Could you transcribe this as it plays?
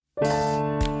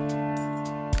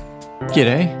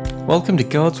G'day, welcome to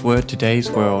God's Word Today's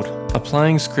World,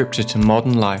 applying scripture to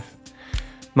modern life.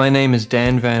 My name is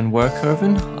Dan Van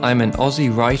Werkhoven. I'm an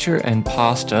Aussie writer and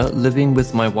pastor living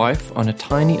with my wife on a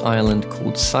tiny island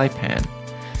called Saipan.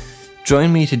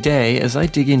 Join me today as I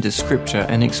dig into scripture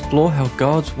and explore how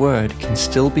God's Word can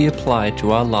still be applied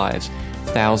to our lives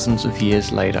thousands of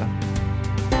years later.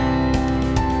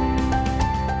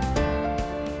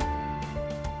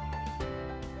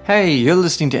 Hey, you're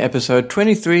listening to episode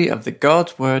 23 of the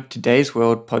God's Word Today's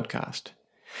World podcast.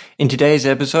 In today's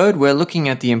episode, we're looking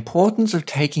at the importance of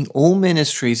taking all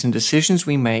ministries and decisions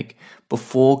we make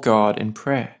before God in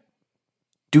prayer.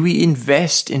 Do we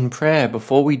invest in prayer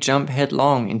before we jump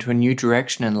headlong into a new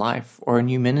direction in life or a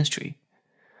new ministry?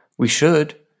 We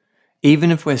should,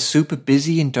 even if we're super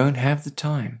busy and don't have the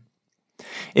time.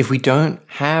 If we don't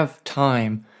have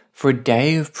time for a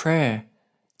day of prayer,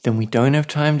 then we don't have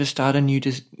time to start a new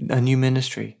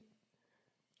ministry.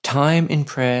 Time in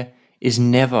prayer is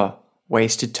never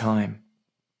wasted time.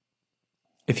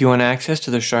 If you want access to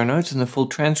the show notes and the full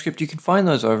transcript, you can find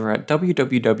those over at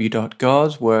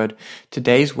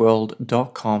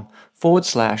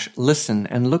www.godswordtodaysworld.com/listen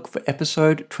and look for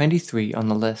episode 23 on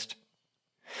the list.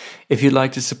 If you'd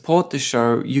like to support the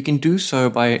show, you can do so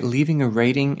by leaving a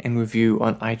rating and review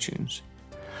on iTunes.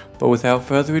 But without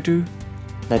further ado,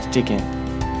 let's dig in.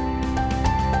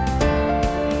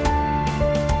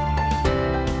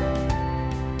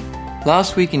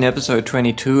 Last week in episode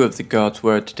 22 of the God's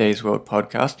Word Today's World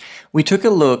podcast, we took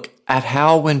a look at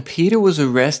how when Peter was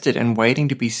arrested and waiting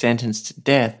to be sentenced to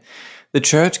death, the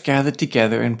church gathered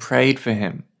together and prayed for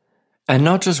him. And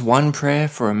not just one prayer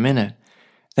for a minute.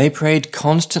 They prayed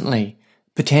constantly,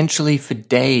 potentially for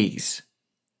days.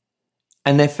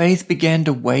 And their faith began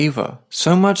to waver,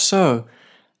 so much so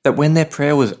that when their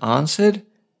prayer was answered,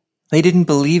 they didn't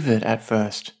believe it at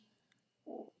first.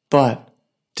 But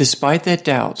despite their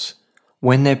doubts,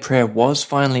 when their prayer was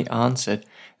finally answered,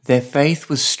 their faith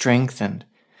was strengthened,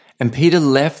 and Peter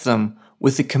left them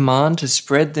with the command to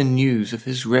spread the news of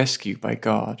his rescue by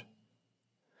God.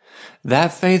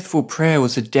 That faithful prayer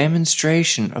was a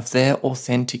demonstration of their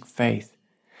authentic faith.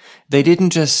 They didn't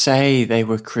just say they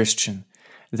were Christian,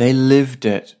 they lived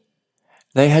it.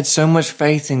 They had so much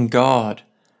faith in God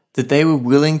that they were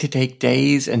willing to take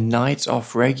days and nights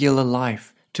off regular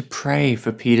life to pray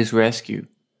for Peter's rescue.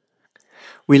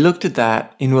 We looked at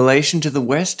that in relation to the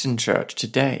Western Church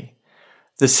today.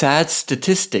 The sad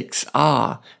statistics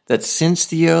are that since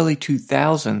the early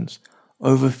 2000s,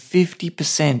 over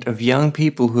 50% of young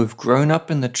people who have grown up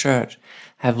in the church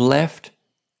have left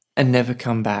and never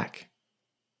come back.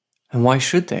 And why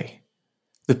should they?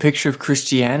 The picture of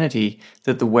Christianity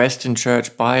that the Western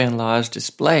Church by and large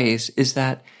displays is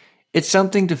that it's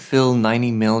something to fill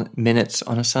 90 minutes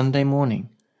on a Sunday morning.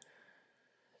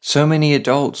 So many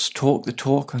adults talk the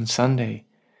talk on Sunday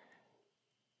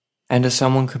and are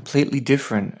someone completely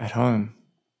different at home.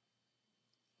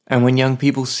 And when young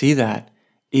people see that,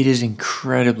 it is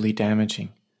incredibly damaging.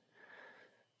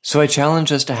 So I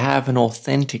challenge us to have an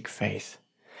authentic faith.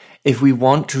 If we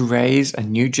want to raise a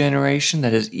new generation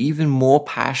that is even more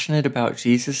passionate about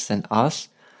Jesus than us,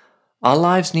 our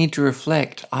lives need to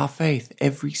reflect our faith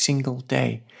every single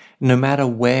day, no matter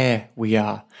where we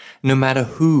are, no matter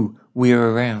who we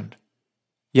are around.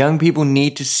 Young people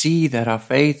need to see that our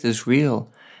faith is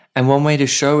real, and one way to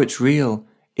show it's real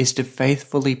is to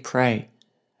faithfully pray.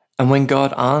 And when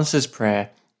God answers prayer,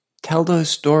 tell those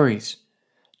stories.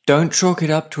 Don't chalk it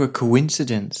up to a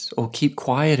coincidence or keep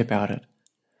quiet about it.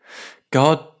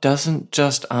 God doesn't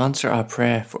just answer our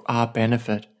prayer for our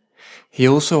benefit. He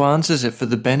also answers it for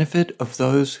the benefit of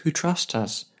those who trust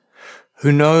us,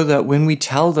 who know that when we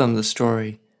tell them the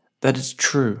story, that it's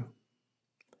true.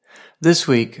 This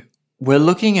week, we're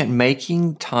looking at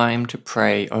making time to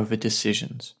pray over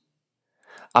decisions.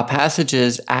 Our passage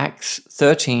is Acts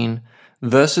 13,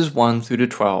 verses 1 through to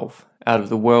 12, out of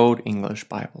the World English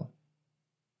Bible.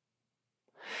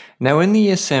 Now in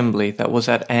the assembly that was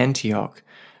at Antioch,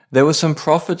 there were some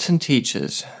prophets and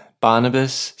teachers,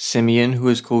 Barnabas, Simeon, who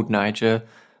is called Niger,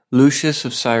 Lucius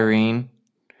of Cyrene,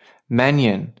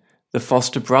 Manaen, the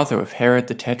foster brother of Herod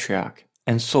the Tetrarch,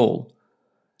 and Saul.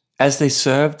 As they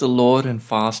served the Lord and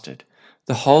fasted,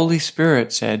 the Holy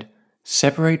Spirit said,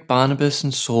 "Separate Barnabas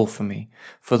and Saul for me,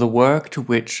 for the work to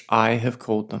which I have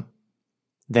called them."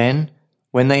 Then,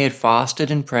 when they had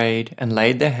fasted and prayed and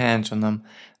laid their hands on them,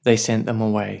 they sent them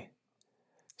away.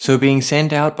 So being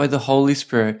sent out by the Holy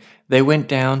Spirit, they went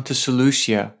down to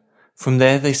Seleucia. From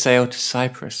there they sailed to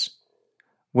Cyprus.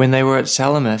 When they were at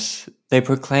Salamis, they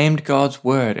proclaimed God's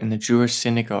word in the Jewish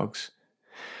synagogues.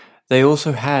 They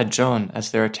also had John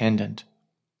as their attendant.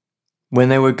 When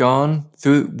they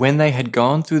had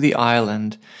gone through the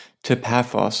island to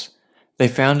Paphos, they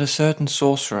found a certain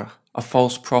sorcerer, a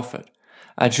false prophet,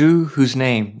 a Jew whose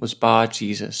name was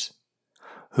Bar-Jesus,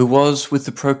 who was with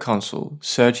the proconsul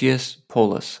Sergius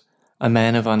Paulus, a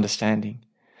man of understanding.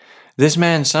 This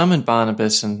man summoned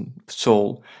Barnabas and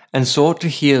Saul and sought to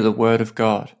hear the word of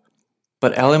God.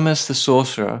 But Elymas the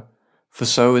sorcerer, for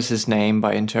so is his name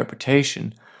by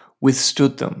interpretation,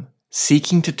 withstood them,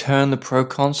 seeking to turn the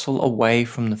proconsul away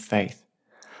from the faith.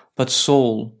 But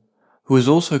Saul, who is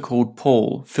also called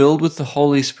Paul, filled with the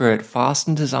Holy Spirit,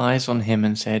 fastened his eyes on him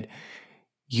and said,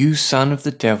 "You son of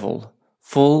the devil,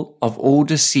 full of all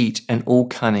deceit and all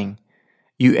cunning,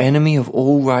 you enemy of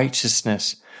all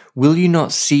righteousness, will you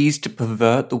not cease to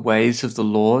pervert the ways of the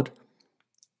Lord?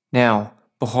 Now,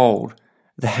 behold,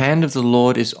 the hand of the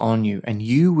Lord is on you, and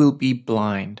you will be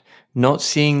blind, not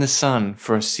seeing the sun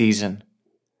for a season."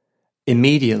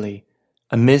 Immediately,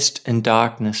 a mist and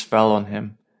darkness fell on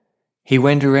him. He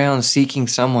went around seeking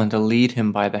someone to lead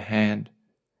him by the hand.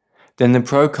 Then the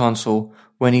proconsul,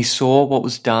 when he saw what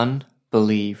was done,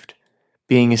 believed,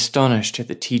 being astonished at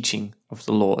the teaching of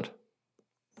the Lord.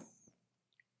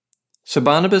 So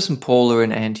Barnabas and Paul are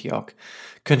in Antioch,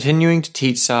 continuing to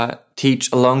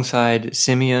teach alongside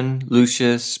Simeon,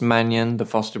 Lucius, Manaen, the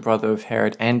foster brother of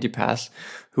Herod Antipas,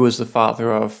 who was the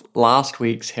father of last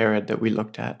week's Herod that we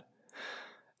looked at.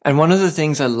 And one of the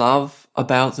things I love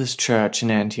about this church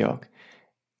in Antioch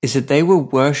is that they were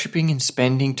worshipping and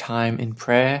spending time in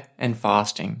prayer and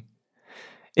fasting.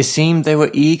 It seemed they were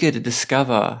eager to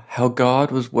discover how God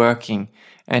was working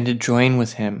and to join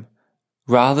with Him.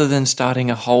 Rather than starting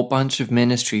a whole bunch of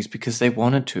ministries because they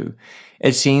wanted to,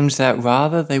 it seems that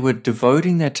rather they were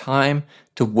devoting their time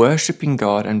to worshipping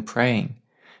God and praying,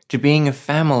 to being a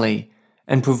family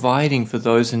and providing for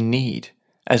those in need,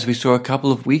 as we saw a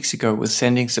couple of weeks ago with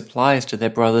sending supplies to their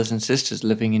brothers and sisters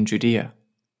living in Judea.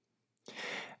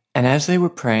 And as they were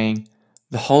praying,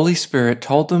 the Holy Spirit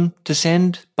told them to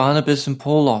send Barnabas and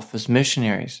Paul off as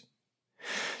missionaries,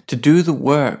 to do the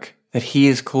work that He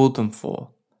has called them for.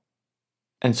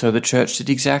 And so the church did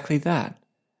exactly that.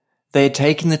 They had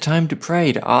taken the time to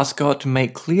pray, to ask God to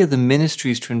make clear the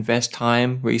ministries to invest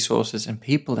time, resources, and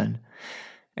people in.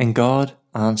 And God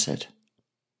answered.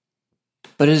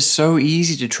 But it is so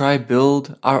easy to try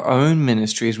build our own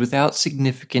ministries without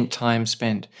significant time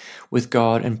spent with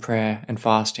God and prayer and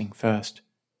fasting first.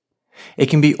 It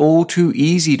can be all too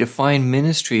easy to find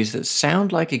ministries that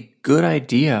sound like a good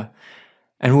idea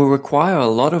and will require a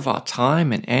lot of our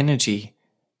time and energy,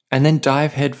 and then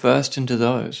dive headfirst into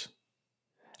those.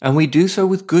 And we do so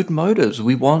with good motives.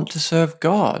 We want to serve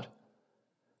God.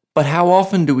 But how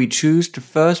often do we choose to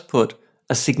first put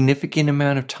a significant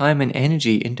amount of time and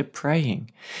energy into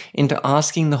praying, into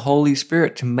asking the Holy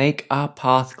Spirit to make our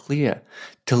path clear,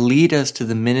 to lead us to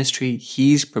the ministry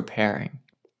He's preparing?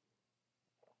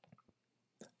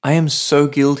 I am so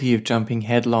guilty of jumping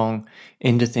headlong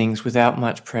into things without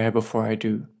much prayer before I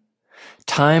do.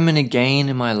 Time and again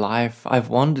in my life, I've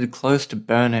wandered close to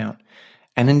burnout,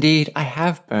 and indeed I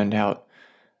have burned out,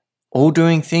 all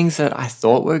doing things that I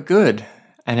thought were good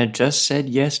and had just said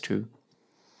yes to.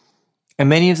 And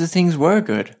many of the things were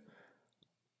good,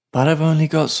 but I've only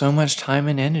got so much time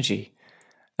and energy,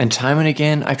 and time and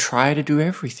again I try to do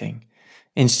everything,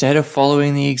 instead of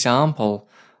following the example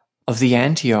of the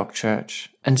Antioch church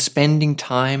and spending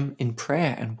time in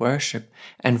prayer and worship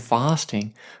and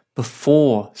fasting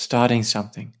before starting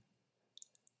something.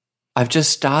 I've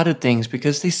just started things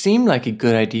because they seemed like a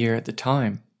good idea at the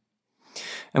time.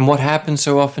 And what happens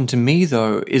so often to me,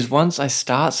 though, is once I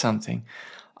start something,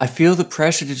 I feel the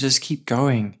pressure to just keep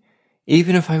going,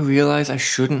 even if I realize I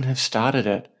shouldn't have started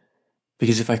it.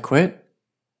 Because if I quit,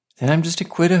 then I'm just a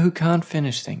quitter who can't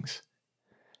finish things.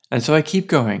 And so I keep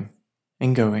going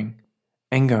and going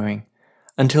and going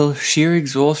until sheer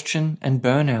exhaustion and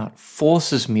burnout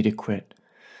forces me to quit.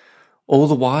 All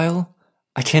the while,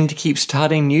 I tend to keep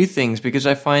starting new things because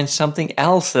I find something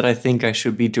else that I think I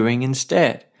should be doing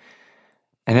instead.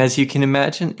 And as you can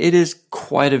imagine, it is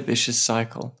quite a vicious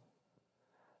cycle.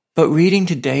 But reading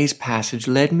today's passage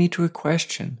led me to a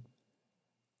question.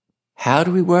 How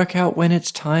do we work out when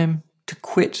it's time to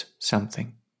quit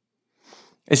something?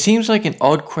 It seems like an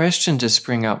odd question to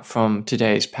spring up from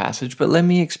today's passage, but let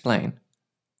me explain.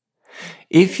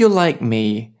 If you're like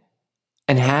me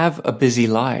and have a busy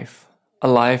life, a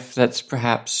life that's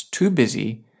perhaps too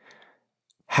busy,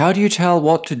 how do you tell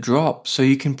what to drop so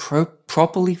you can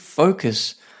properly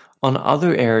focus on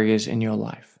other areas in your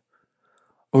life?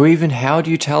 Or even how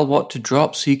do you tell what to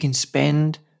drop so you can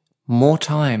spend more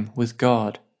time with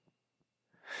God?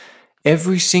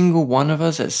 Every single one of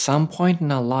us at some point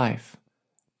in our life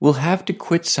we'll have to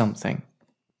quit something.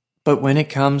 But when it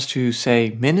comes to,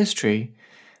 say, ministry,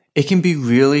 it can be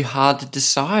really hard to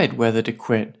decide whether to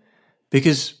quit,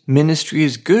 because ministry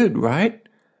is good, right?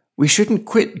 We shouldn't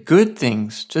quit good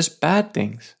things, just bad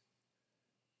things.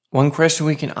 One question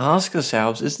we can ask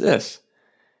ourselves is this: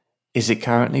 is it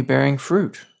currently bearing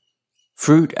fruit?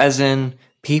 Fruit as in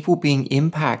people being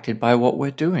impacted by what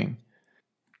we're doing.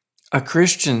 Are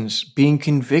Christians being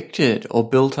convicted or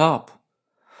built up?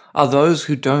 Are those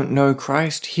who don't know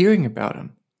Christ hearing about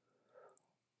Him?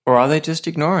 Or are they just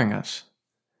ignoring us?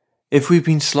 If we've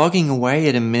been slogging away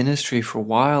at a ministry for a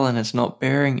while and it's not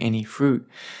bearing any fruit,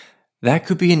 that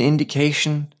could be an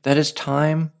indication that it's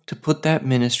time to put that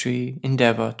ministry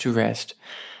endeavor to rest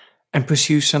and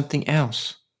pursue something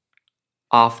else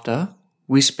after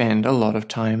we spend a lot of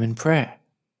time in prayer.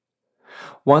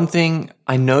 One thing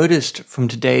I noticed from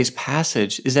today's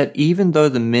passage is that even though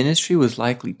the ministry was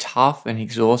likely tough and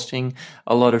exhausting,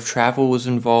 a lot of travel was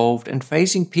involved, and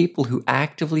facing people who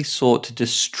actively sought to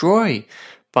destroy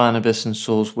Barnabas and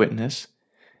Saul's witness,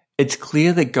 it's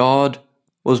clear that God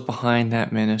was behind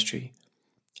that ministry.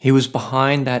 He was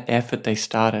behind that effort they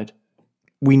started.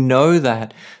 We know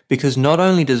that because not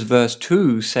only does verse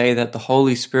 2 say that the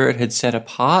Holy Spirit had set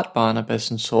apart Barnabas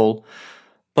and Saul,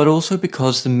 but also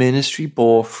because the ministry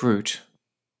bore fruit.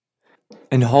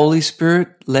 And Holy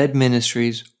Spirit-led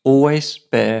ministries always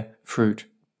bear fruit.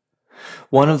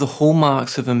 One of the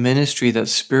hallmarks of a ministry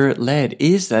that's Spirit-led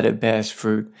is that it bears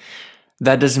fruit.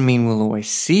 That doesn't mean we'll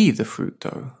always see the fruit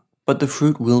though, but the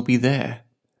fruit will be there.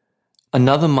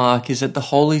 Another mark is that the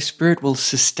Holy Spirit will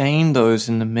sustain those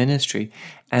in the ministry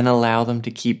and allow them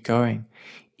to keep going,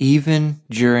 even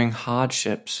during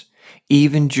hardships,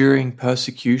 even during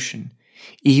persecution,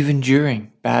 even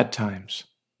during bad times.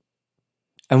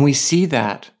 And we see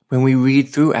that when we read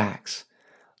through Acts.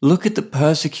 Look at the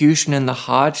persecution and the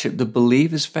hardship the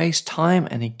believers face time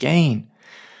and again,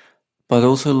 but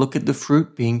also look at the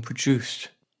fruit being produced.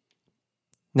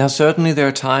 Now, certainly there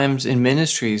are times in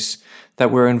ministries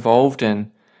that we're involved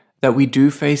in that we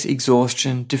do face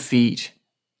exhaustion, defeat,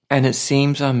 and it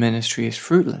seems our ministry is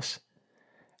fruitless.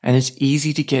 And it's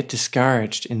easy to get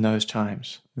discouraged in those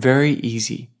times. Very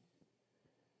easy.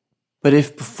 But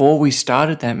if before we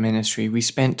started that ministry, we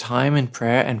spent time in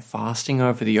prayer and fasting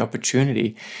over the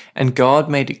opportunity, and God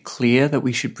made it clear that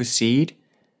we should proceed,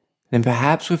 then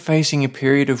perhaps we're facing a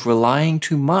period of relying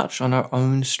too much on our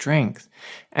own strength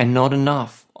and not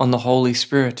enough on the Holy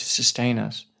Spirit to sustain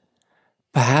us.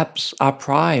 Perhaps our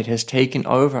pride has taken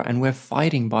over and we're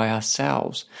fighting by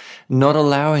ourselves, not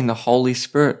allowing the Holy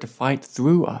Spirit to fight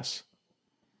through us.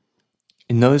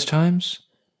 In those times,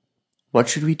 what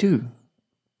should we do?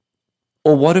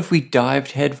 Or what if we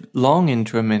dived headlong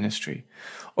into a ministry?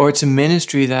 Or it's a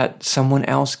ministry that someone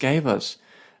else gave us,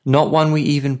 not one we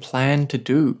even planned to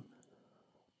do.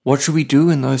 What should we do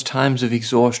in those times of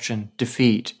exhaustion,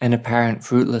 defeat, and apparent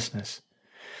fruitlessness?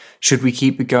 Should we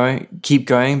keep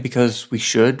going because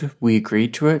we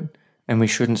agreed to it, and we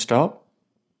shouldn't stop?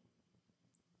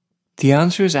 The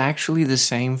answer is actually the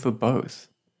same for both.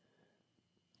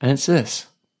 And it's this: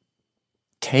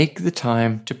 take the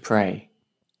time to pray.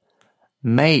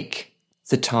 Make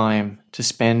the time to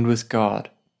spend with God.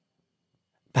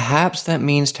 Perhaps that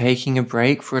means taking a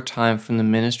break for a time from the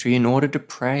ministry in order to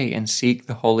pray and seek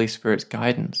the Holy Spirit's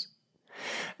guidance.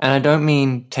 And I don't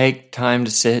mean take time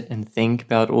to sit and think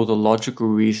about all the logical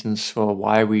reasons for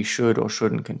why we should or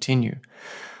shouldn't continue.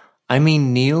 I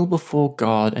mean kneel before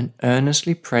God and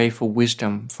earnestly pray for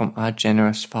wisdom from our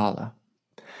generous Father.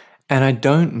 And I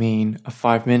don't mean a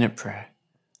 5-minute prayer.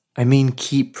 I mean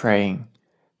keep praying.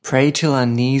 Pray till our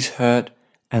knees hurt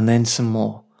and then some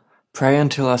more. Pray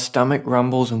until our stomach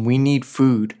rumbles and we need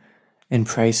food, and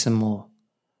pray some more.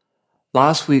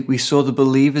 Last week we saw the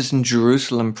believers in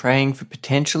Jerusalem praying for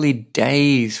potentially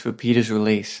days for Peter's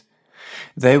release.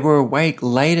 They were awake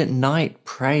late at night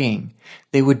praying.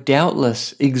 They were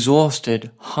doubtless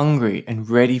exhausted, hungry, and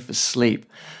ready for sleep,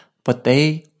 but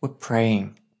they were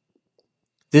praying.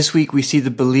 This week we see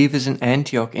the believers in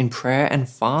Antioch in prayer and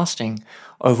fasting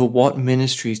over what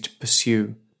ministries to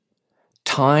pursue.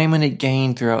 Time and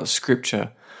again throughout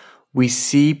Scripture, we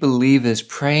see believers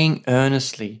praying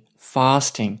earnestly,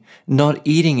 fasting, not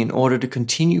eating in order to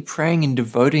continue praying and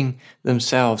devoting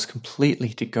themselves completely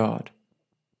to God.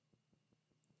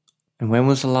 And when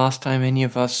was the last time any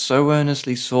of us so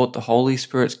earnestly sought the Holy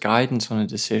Spirit's guidance on a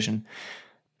decision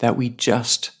that we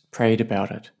just prayed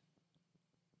about it?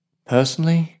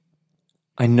 Personally,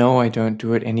 I know I don't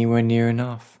do it anywhere near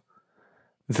enough.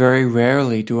 Very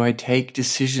rarely do I take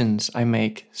decisions I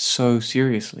make so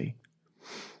seriously.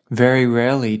 Very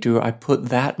rarely do I put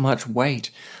that much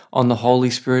weight on the Holy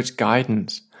Spirit's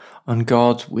guidance, on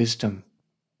God's wisdom.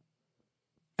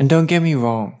 And don't get me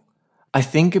wrong, I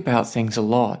think about things a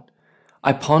lot.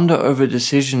 I ponder over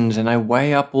decisions and I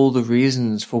weigh up all the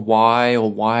reasons for why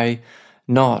or why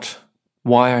not,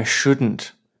 why I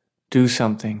shouldn't do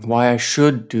something, why I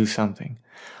should do something.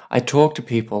 I talk to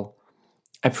people.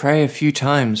 I pray a few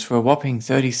times for a whopping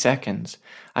 30 seconds.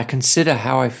 I consider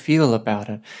how I feel about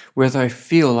it, whether I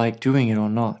feel like doing it or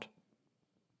not.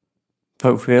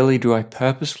 But rarely do I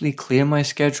purposely clear my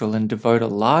schedule and devote a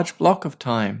large block of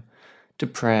time to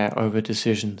prayer over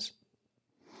decisions.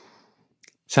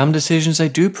 Some decisions I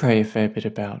do pray a fair bit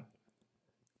about.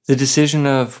 The decision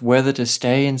of whether to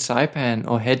stay in Saipan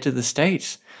or head to the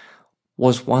States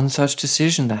was one such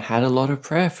decision that had a lot of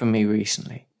prayer for me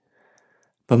recently.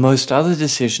 But most other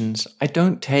decisions I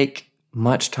don't take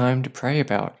much time to pray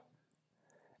about.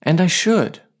 And I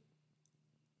should.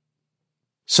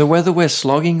 So whether we're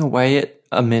slogging away at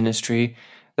a ministry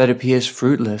that appears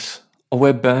fruitless, or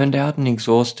we're burned out and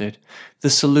exhausted, the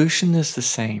solution is the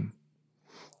same.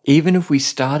 Even if we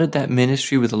started that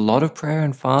ministry with a lot of prayer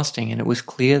and fasting and it was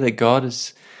clear that God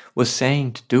was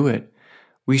saying to do it,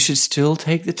 we should still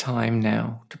take the time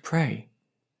now to pray.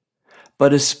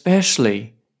 But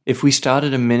especially if we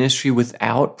started a ministry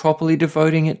without properly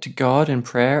devoting it to God in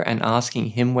prayer and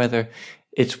asking Him whether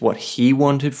it's what He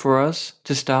wanted for us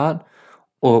to start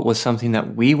or it was something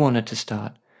that we wanted to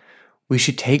start, we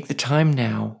should take the time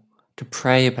now to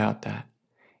pray about that.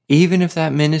 Even if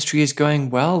that ministry is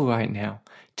going well right now,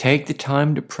 take the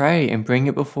time to pray and bring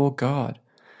it before God.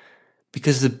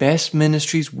 Because the best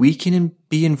ministries we can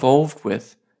be involved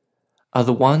with are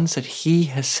the ones that He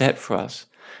has set for us,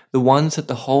 the ones that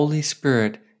the Holy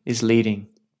Spirit is leading.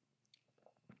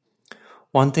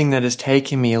 One thing that has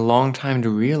taken me a long time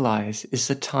to realize is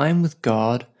that time with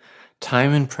God,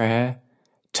 time in prayer,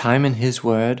 time in His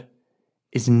Word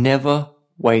is never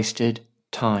wasted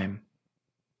time.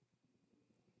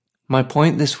 My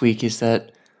point this week is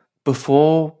that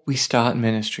before we start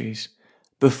ministries,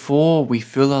 before we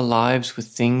fill our lives with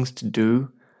things to do,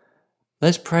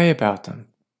 let's pray about them.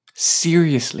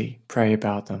 Seriously pray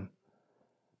about them.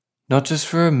 Not just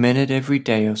for a minute every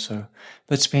day or so,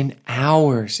 but spend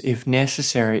hours, if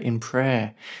necessary, in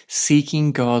prayer,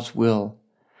 seeking God's will.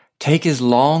 Take as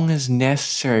long as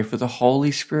necessary for the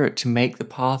Holy Spirit to make the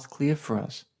path clear for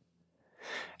us.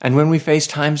 And when we face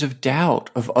times of doubt,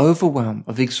 of overwhelm,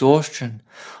 of exhaustion,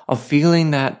 of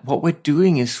feeling that what we're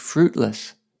doing is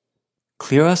fruitless,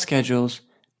 clear our schedules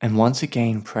and once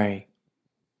again pray.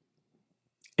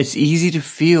 It's easy to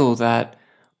feel that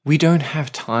we don't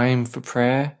have time for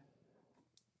prayer,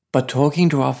 but talking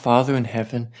to our Father in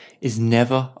heaven is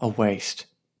never a waste.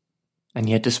 And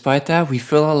yet despite that, we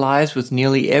fill our lives with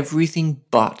nearly everything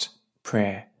but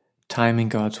prayer, time in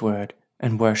God's Word,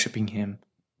 and worshiping Him.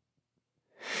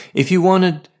 If you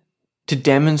wanted to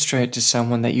demonstrate to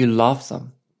someone that you love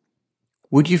them,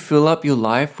 would you fill up your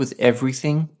life with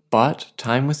everything but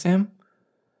time with them?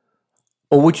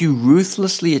 Or would you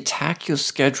ruthlessly attack your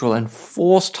schedule and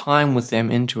force time with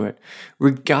them into it,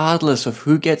 regardless of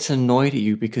who gets annoyed at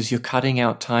you because you're cutting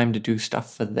out time to do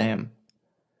stuff for them?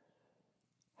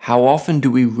 How often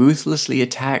do we ruthlessly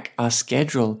attack our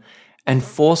schedule and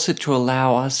force it to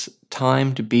allow us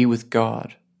time to be with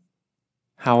God?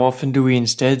 How often do we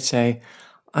instead say,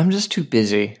 I'm just too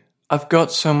busy. I've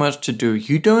got so much to do.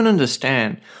 You don't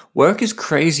understand. Work is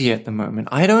crazy at the moment.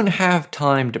 I don't have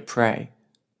time to pray.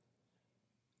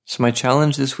 So my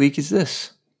challenge this week is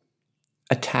this.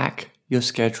 Attack your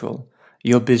schedule,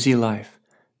 your busy life.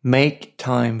 Make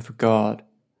time for God.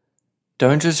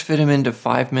 Don't just fit Him into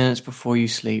 5 minutes before you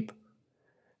sleep.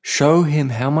 Show Him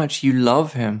how much you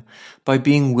love Him by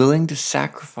being willing to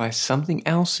sacrifice something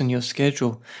else in your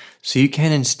schedule so you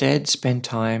can instead spend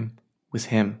time with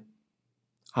Him.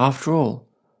 After all,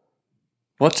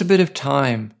 what's a bit of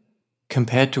time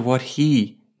compared to what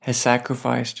He has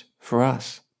sacrificed for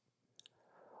us?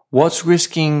 What's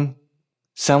risking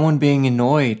someone being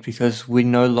annoyed because we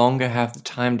no longer have the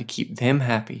time to keep them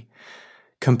happy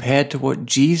compared to what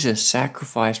Jesus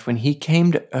sacrificed when He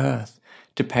came to earth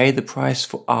to pay the price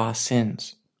for our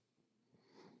sins?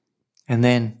 And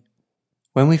then,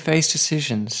 when we face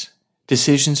decisions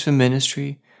for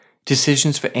ministry,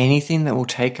 decisions for anything that will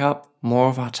take up more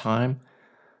of our time,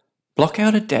 block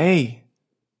out a day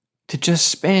to just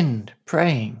spend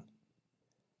praying.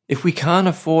 If we can't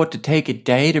afford to take a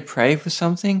day to pray for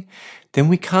something, then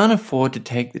we can't afford to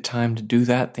take the time to do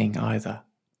that thing either.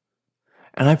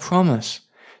 And I promise,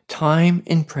 time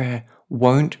in prayer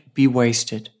won't be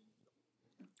wasted.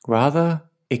 Rather,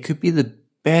 it could be the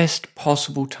best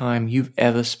possible time you've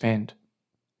ever spent.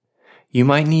 You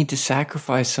might need to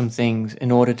sacrifice some things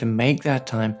in order to make that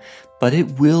time, but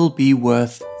it will be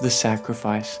worth the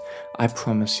sacrifice, I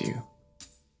promise you.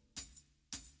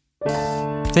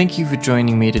 Thank you for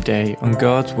joining me today on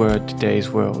God's Word, Today's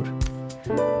World.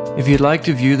 If you'd like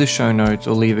to view the show notes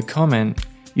or leave a comment,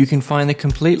 you can find the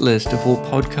complete list of all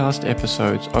podcast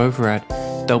episodes over at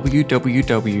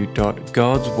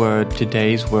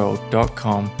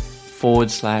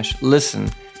www.godswordtodaysworld.com/listen.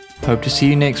 Hope to see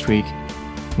you next week.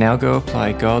 Now go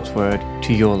apply God's Word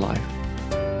to your life.